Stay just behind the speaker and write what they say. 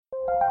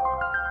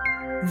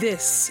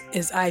This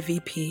is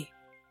IVP.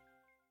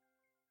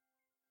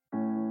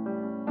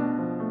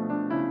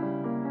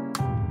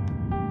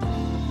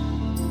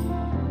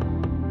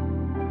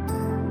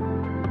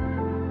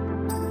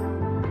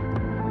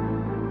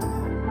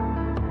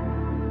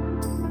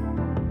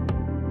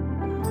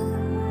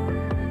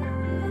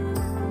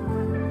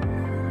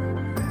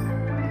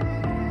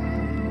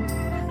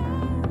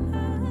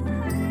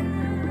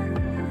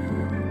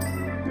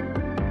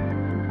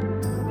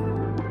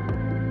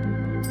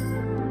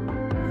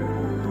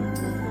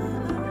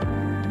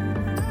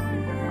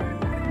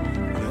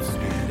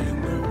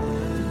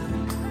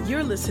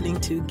 You're listening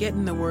to Get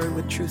in the Word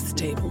with Truth's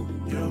Table.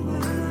 Your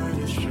word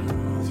is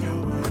truth,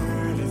 your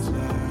word is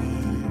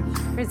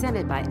life.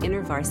 Presented by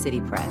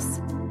InterVarsity Press.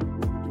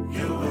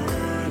 Your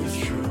word is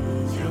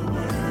truth, your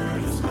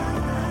word is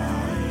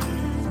life.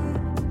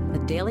 A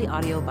daily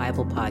audio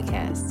Bible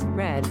podcast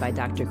read by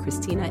Dr.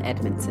 Christina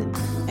Edmondson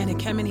And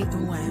Ekemini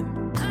Uwan.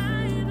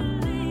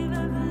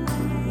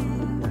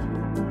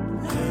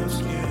 Let's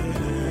get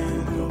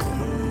in the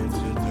word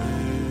today.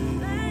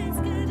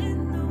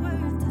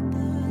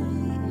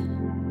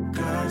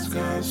 God's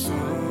got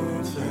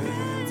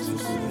something to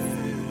say.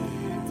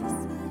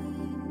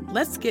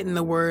 Let's get in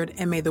the Word,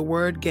 and may the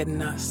Word get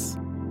in us.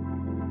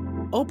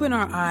 Open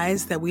our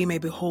eyes that we may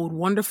behold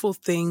wonderful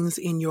things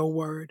in your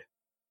Word.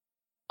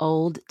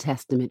 Old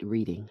Testament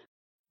reading.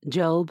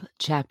 Job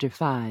chapter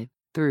 5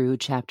 through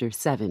chapter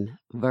 7,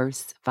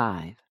 verse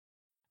 5.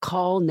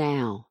 Call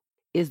now.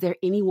 Is there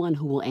anyone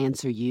who will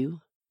answer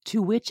you?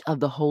 To which of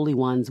the holy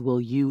ones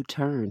will you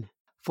turn?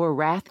 For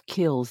wrath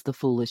kills the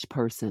foolish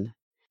person,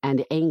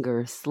 and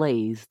anger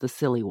slays the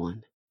silly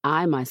one.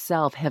 I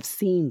myself have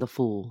seen the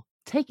fool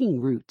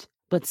taking root,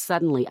 but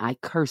suddenly I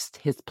cursed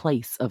his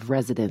place of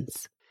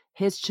residence.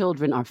 His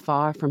children are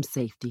far from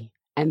safety,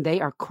 and they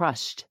are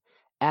crushed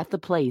at the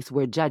place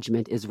where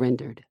judgment is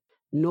rendered.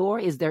 Nor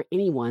is there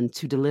anyone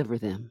to deliver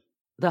them.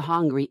 The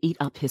hungry eat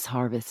up his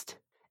harvest,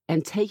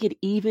 and take it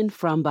even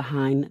from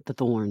behind the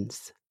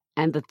thorns,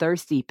 and the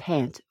thirsty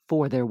pant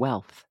for their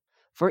wealth.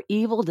 For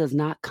evil does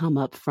not come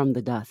up from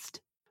the dust,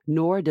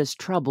 nor does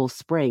trouble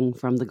spring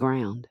from the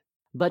ground.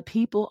 But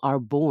people are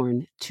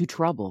born to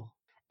trouble,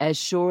 as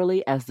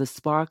surely as the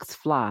sparks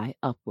fly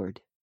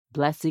upward.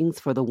 Blessings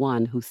for the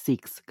one who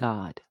seeks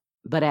God.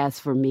 But as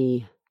for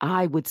me,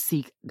 I would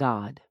seek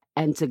God,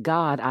 and to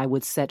God I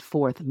would set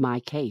forth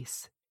my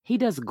case. He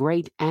does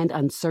great and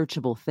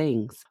unsearchable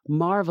things,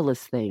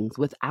 marvelous things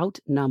without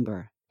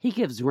number. He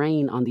gives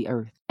rain on the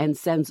earth and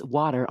sends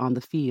water on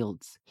the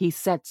fields. He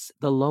sets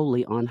the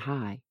lowly on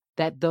high,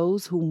 that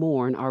those who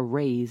mourn are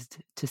raised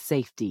to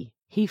safety.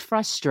 He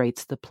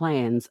frustrates the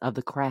plans of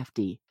the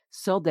crafty,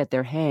 so that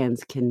their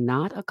hands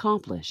cannot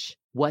accomplish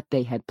what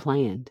they had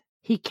planned.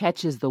 He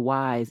catches the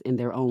wise in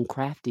their own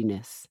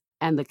craftiness,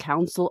 and the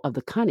counsel of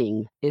the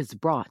cunning is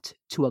brought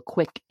to a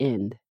quick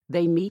end.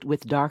 They meet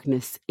with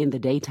darkness in the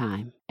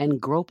daytime,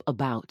 and grope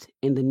about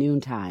in the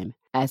noontime,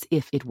 as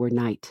if it were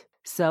night.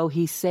 So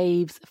he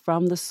saves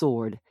from the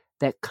sword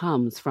that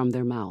comes from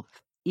their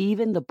mouth,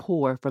 even the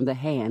poor from the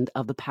hand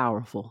of the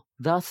powerful.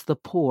 Thus the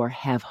poor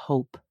have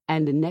hope,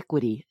 and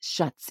iniquity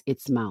shuts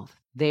its mouth.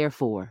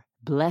 Therefore,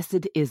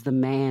 blessed is the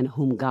man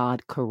whom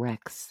God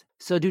corrects.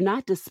 So do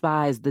not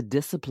despise the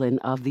discipline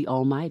of the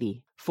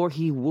Almighty, for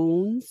he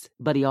wounds,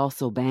 but he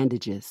also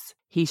bandages.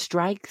 He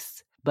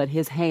strikes, but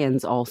his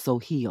hands also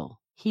heal.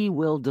 He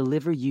will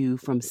deliver you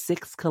from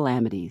 6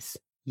 calamities.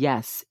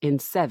 Yes, in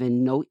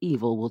 7 no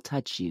evil will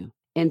touch you.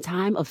 In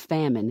time of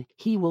famine,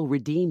 he will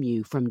redeem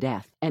you from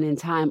death, and in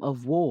time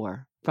of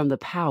war, from the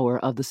power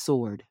of the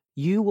sword.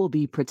 You will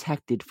be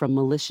protected from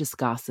malicious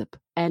gossip,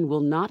 and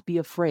will not be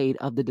afraid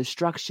of the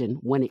destruction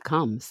when it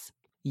comes.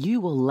 You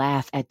will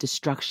laugh at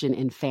destruction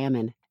and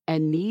famine,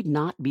 and need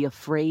not be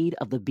afraid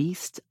of the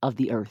beasts of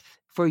the earth.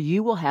 For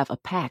you will have a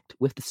pact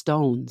with the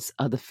stones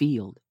of the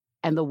field,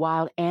 and the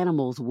wild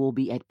animals will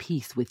be at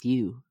peace with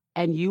you.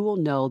 And you will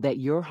know that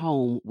your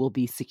home will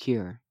be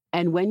secure.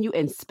 And when you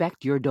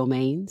inspect your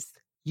domains,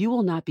 you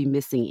will not be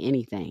missing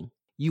anything.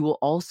 You will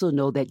also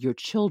know that your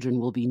children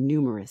will be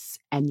numerous,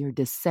 and your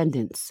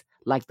descendants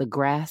like the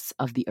grass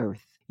of the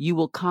earth. You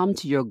will come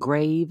to your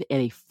grave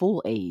in a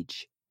full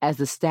age, as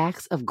the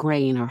stacks of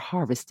grain are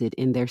harvested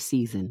in their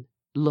season.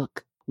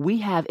 Look, we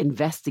have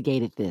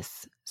investigated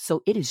this,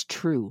 so it is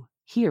true.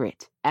 Hear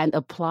it, and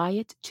apply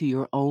it to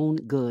your own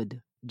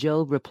good.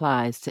 Job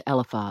replies to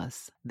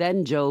Eliphaz.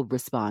 Then Job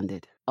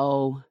responded,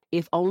 Oh,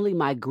 if only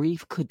my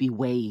grief could be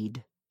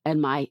weighed,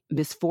 and my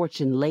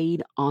misfortune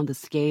laid on the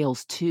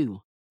scales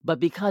too. But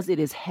because it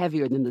is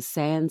heavier than the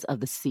sands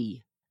of the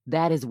sea,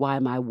 that is why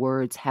my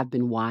words have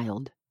been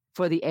wild.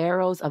 For the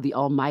arrows of the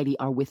Almighty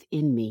are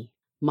within me.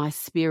 My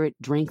spirit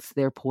drinks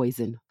their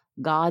poison.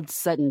 God's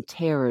sudden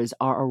terrors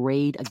are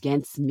arrayed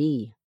against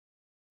me.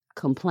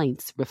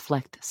 Complaints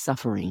reflect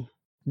suffering.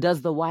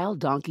 Does the wild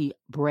donkey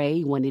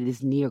bray when it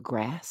is near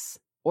grass?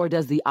 Or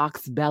does the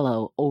ox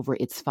bellow over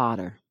its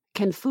fodder?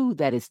 Can food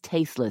that is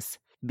tasteless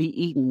be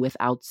eaten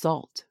without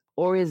salt?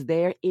 Or is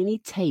there any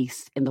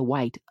taste in the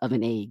white of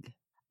an egg?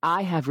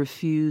 I have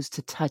refused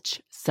to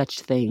touch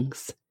such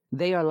things.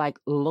 They are like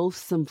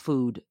loathsome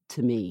food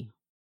to me,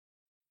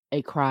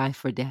 a cry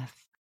for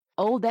death.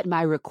 Oh, that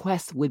my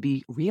request would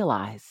be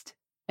realized,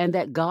 and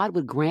that God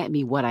would grant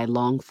me what I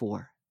long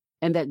for,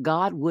 and that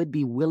God would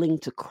be willing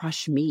to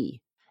crush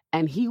me,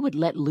 and he would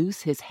let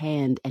loose his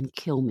hand and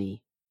kill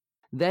me.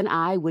 Then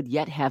I would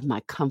yet have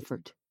my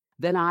comfort.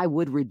 Then I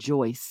would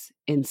rejoice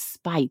in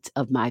spite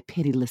of my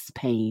pitiless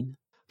pain.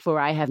 For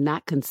I have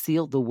not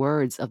concealed the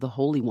words of the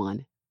Holy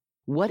One.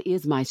 What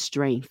is my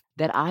strength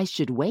that I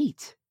should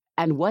wait?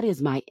 And what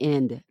is my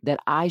end that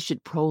I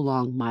should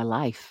prolong my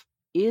life?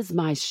 Is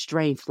my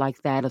strength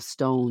like that of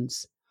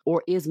stones,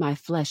 or is my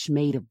flesh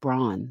made of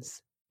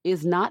bronze?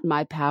 Is not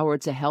my power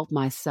to help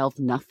myself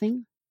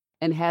nothing?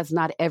 And has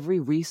not every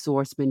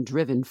resource been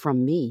driven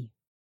from me?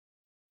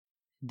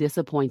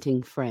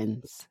 Disappointing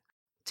friends.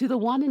 To the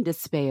one in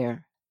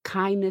despair,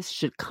 kindness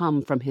should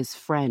come from his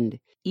friend,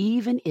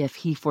 even if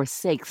he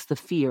forsakes the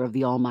fear of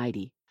the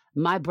Almighty.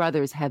 My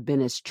brothers have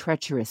been as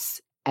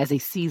treacherous as a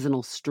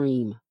seasonal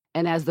stream,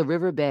 and as the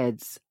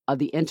riverbeds of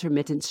the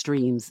intermittent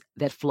streams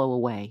that flow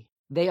away.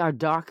 They are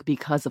dark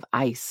because of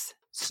ice.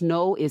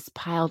 Snow is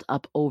piled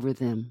up over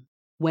them.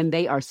 When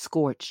they are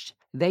scorched,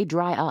 they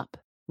dry up.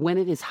 When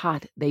it is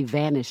hot, they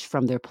vanish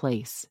from their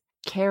place.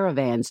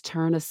 Caravans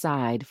turn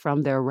aside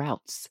from their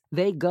routes.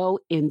 They go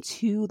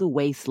into the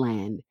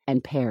wasteland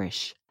and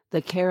perish.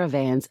 The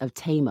caravans of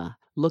Tema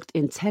looked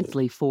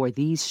intently for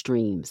these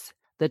streams.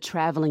 The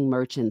traveling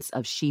merchants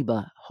of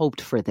Sheba hoped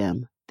for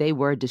them. They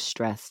were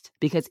distressed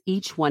because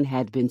each one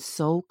had been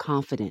so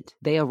confident.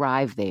 They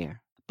arrived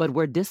there, but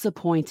were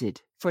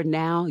disappointed, for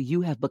now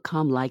you have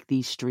become like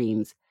these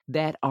streams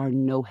that are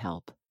no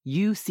help.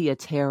 You see a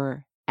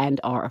terror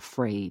and are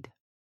afraid.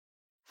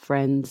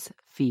 Friends'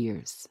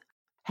 fears.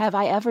 Have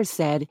I ever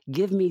said,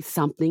 give me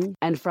something,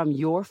 and from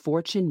your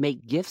fortune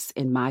make gifts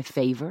in my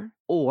favor?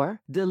 Or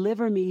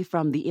deliver me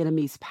from the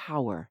enemy's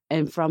power,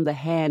 and from the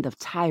hand of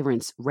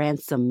tyrants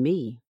ransom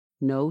me?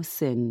 No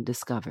sin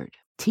discovered.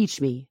 Teach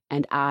me,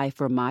 and I,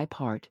 for my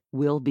part,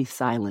 will be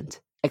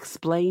silent.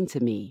 Explain to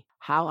me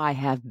how I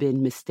have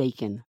been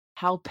mistaken.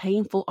 How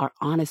painful are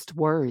honest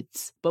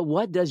words. But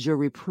what does your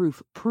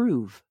reproof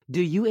prove?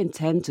 Do you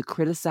intend to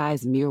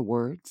criticize mere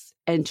words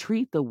and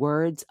treat the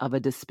words of a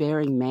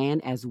despairing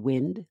man as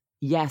wind?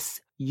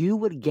 Yes, you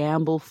would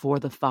gamble for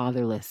the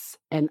fatherless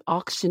and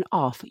auction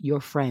off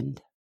your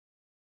friend.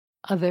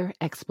 Other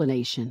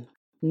explanation.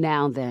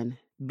 Now then,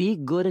 be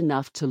good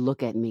enough to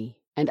look at me,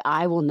 and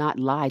I will not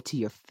lie to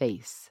your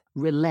face.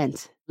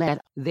 Relent, let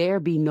there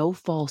be no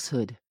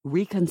falsehood.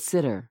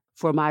 Reconsider.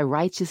 For my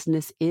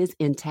righteousness is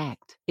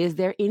intact. Is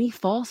there any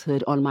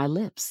falsehood on my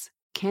lips?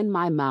 Can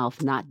my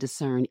mouth not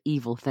discern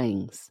evil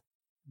things?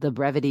 The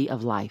brevity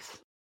of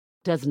life.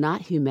 Does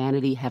not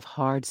humanity have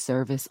hard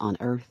service on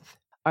earth?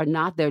 Are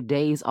not their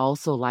days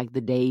also like the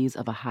days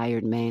of a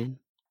hired man?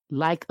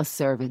 Like a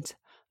servant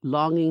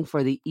longing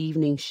for the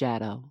evening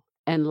shadow,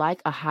 and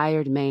like a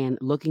hired man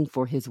looking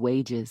for his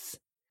wages.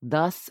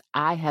 Thus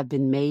I have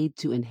been made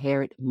to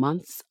inherit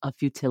months of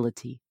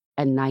futility,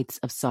 and nights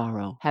of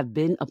sorrow have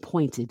been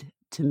appointed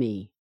to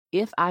me.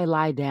 If I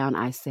lie down,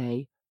 I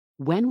say,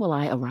 when will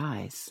I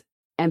arise?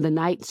 And the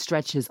night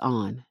stretches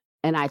on,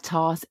 and I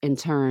toss and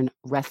turn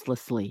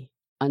restlessly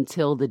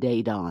until the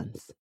day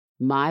dawns.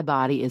 My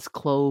body is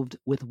clothed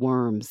with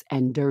worms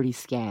and dirty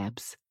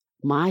scabs.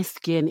 My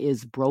skin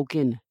is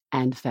broken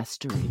and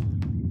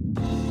festering.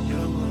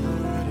 Your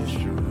word is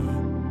true.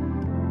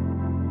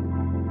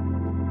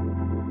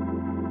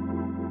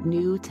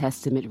 New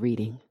Testament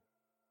reading.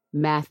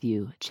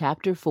 Matthew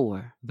chapter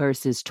 4,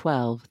 verses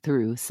 12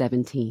 through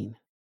 17.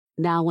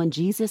 Now when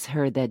Jesus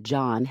heard that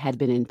John had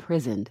been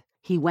imprisoned,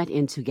 he went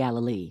into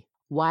Galilee.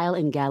 While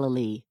in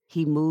Galilee,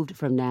 he moved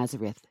from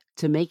Nazareth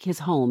to make his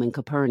home in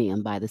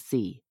Capernaum by the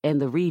sea, in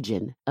the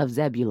region of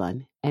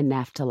Zebulun and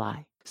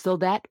Naphtali, so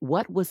that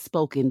what was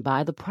spoken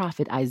by the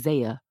prophet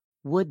Isaiah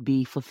would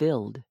be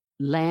fulfilled.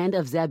 Land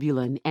of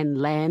Zebulun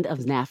and land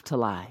of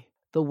Naphtali,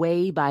 the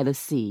way by the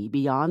sea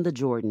beyond the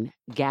Jordan,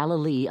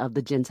 Galilee of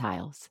the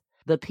Gentiles.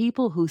 The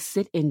people who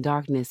sit in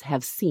darkness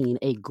have seen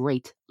a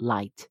great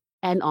light,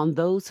 and on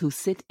those who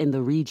sit in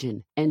the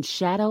region and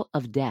shadow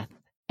of death,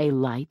 a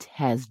light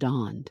has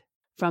dawned.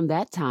 From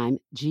that time,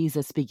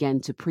 Jesus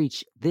began to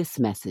preach this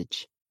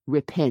message: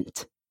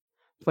 Repent,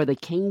 for the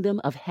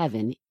kingdom of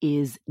heaven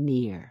is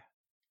near.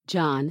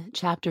 John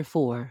chapter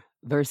 4,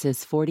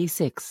 verses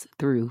 46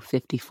 through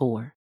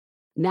 54.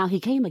 Now he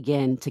came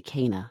again to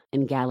Cana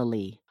in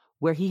Galilee,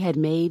 where he had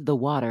made the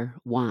water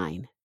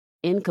wine.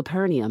 In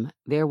Capernaum,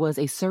 there was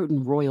a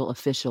certain royal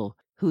official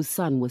whose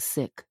son was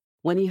sick.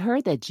 When he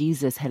heard that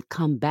Jesus had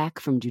come back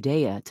from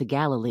Judea to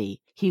Galilee,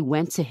 he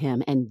went to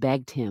him and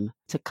begged him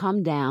to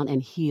come down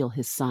and heal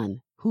his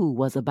son, who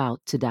was about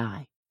to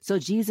die. So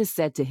Jesus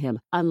said to him,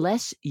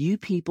 unless you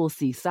people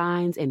see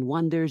signs and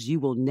wonders, you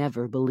will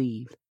never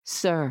believe.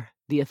 Sir,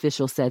 the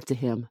official said to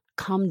him,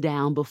 come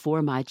down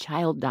before my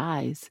child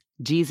dies.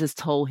 Jesus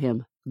told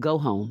him, go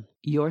home,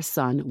 your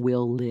son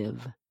will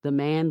live. The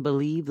man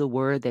believed the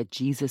word that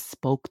Jesus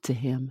spoke to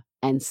him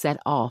and set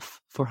off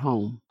for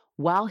home.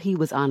 While he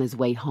was on his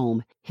way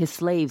home, his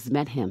slaves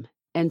met him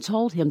and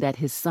told him that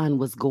his son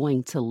was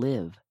going to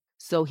live.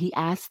 So he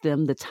asked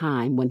them the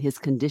time when his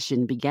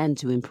condition began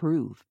to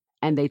improve.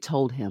 And they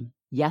told him,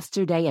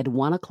 "Yesterday at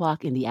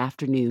 1:00 in the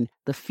afternoon,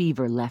 the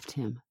fever left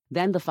him."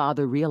 Then the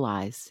father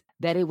realized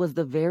that it was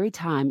the very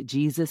time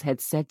Jesus had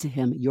said to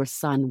him, "Your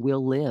son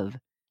will live."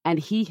 And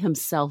he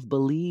himself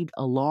believed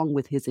along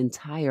with his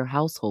entire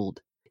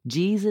household.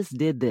 Jesus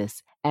did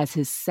this as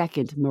his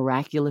second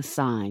miraculous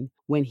sign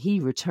when he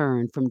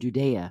returned from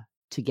Judea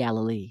to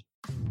Galilee.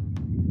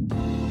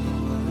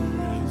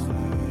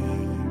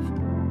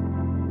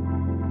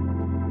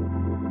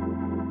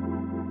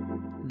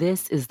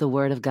 This is the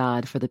word of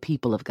God for the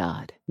people of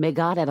God. May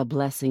God add a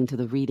blessing to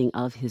the reading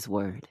of his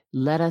word.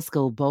 Let us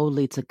go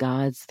boldly to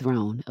God's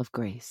throne of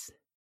grace.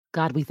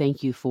 God, we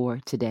thank you for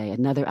today,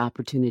 another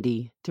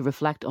opportunity to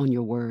reflect on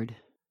your word.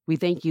 We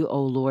thank you,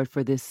 O Lord,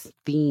 for this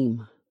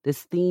theme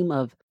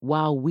of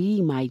while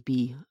we might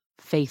be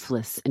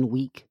faithless and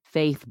weak,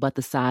 faith but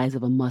the size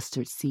of a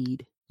mustard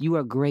seed, you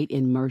are great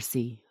in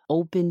mercy,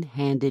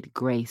 open-handed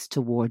grace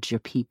towards your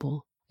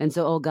people. And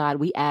so, oh God,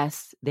 we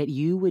ask that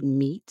you would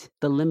meet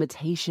the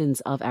limitations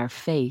of our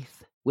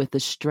faith with the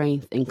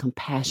strength and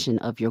compassion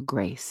of your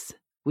grace.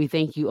 We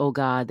thank you, oh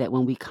God, that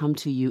when we come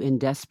to you in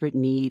desperate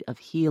need of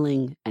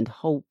healing and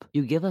hope,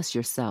 you give us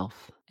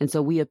yourself. And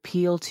so we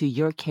appeal to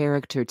your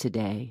character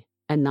today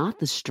and not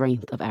the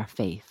strength of our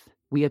faith.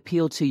 We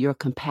appeal to your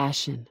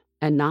compassion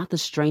and not the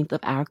strength of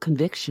our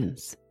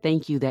convictions.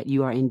 Thank you that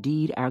you are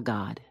indeed our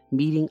God,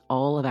 meeting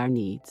all of our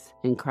needs.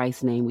 In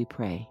Christ's name we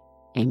pray.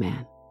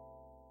 Amen.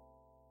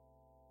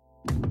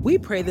 We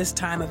pray this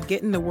time of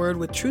Getting the Word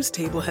with Truth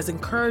Table has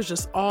encouraged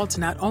us all to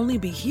not only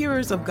be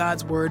hearers of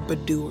God's word,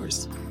 but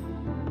doers.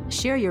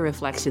 Share your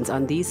reflections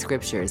on these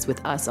scriptures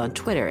with us on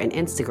Twitter and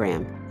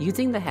Instagram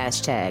using the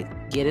hashtag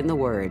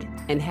 #GetInTheWord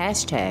and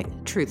hashtag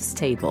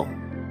 #TruthsTable.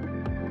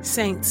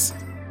 Saints,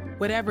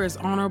 whatever is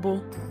honorable,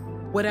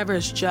 whatever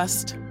is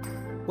just,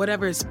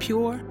 whatever is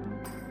pure,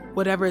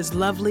 whatever is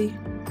lovely,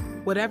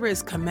 whatever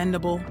is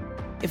commendable,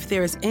 if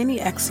there is any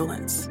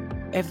excellence,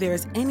 if there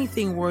is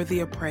anything worthy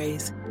of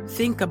praise,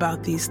 think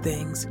about these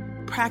things,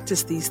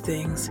 practice these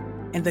things,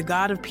 and the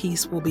God of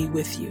peace will be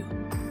with you.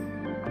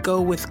 Go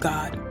with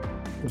God.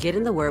 Get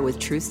in the Word with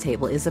Truth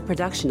Table is a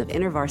production of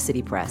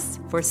InterVarsity Press.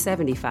 For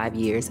 75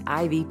 years,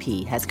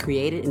 IVP has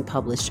created and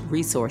published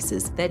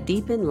resources that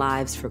deepen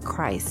lives for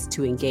Christ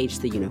to engage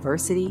the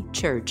university,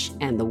 church,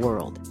 and the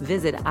world.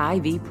 Visit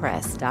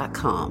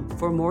ivpress.com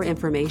for more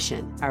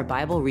information. Our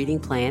Bible reading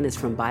plan is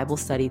from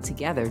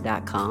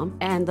BibleStudyTogether.com,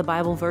 and the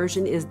Bible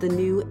version is the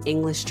New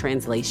English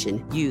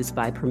Translation used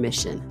by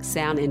permission.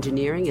 Sound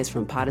engineering is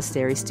from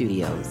Podastery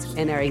Studios,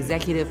 and our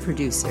executive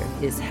producer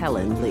is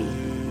Helen Lee.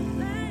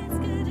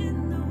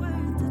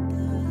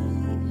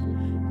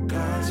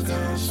 God's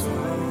got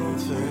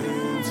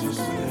something to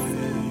say.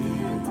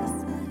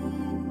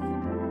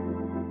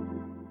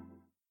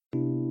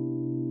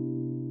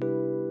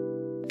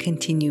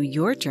 Continue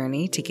your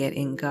journey to get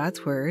in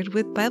God's Word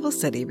with Bible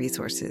study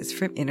resources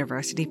from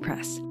InterVarsity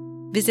Press.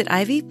 Visit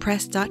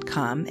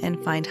ivpress.com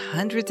and find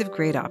hundreds of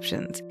great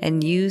options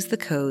and use the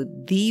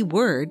code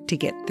THEWORD to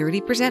get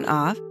 30%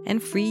 off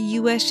and free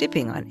U.S.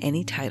 shipping on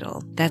any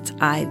title. That's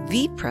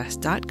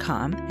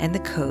ivpress.com and the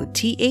code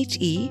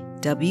THEWORD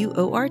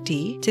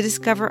to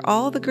discover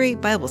all the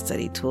great Bible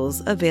study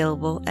tools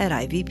available at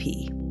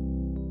IVP.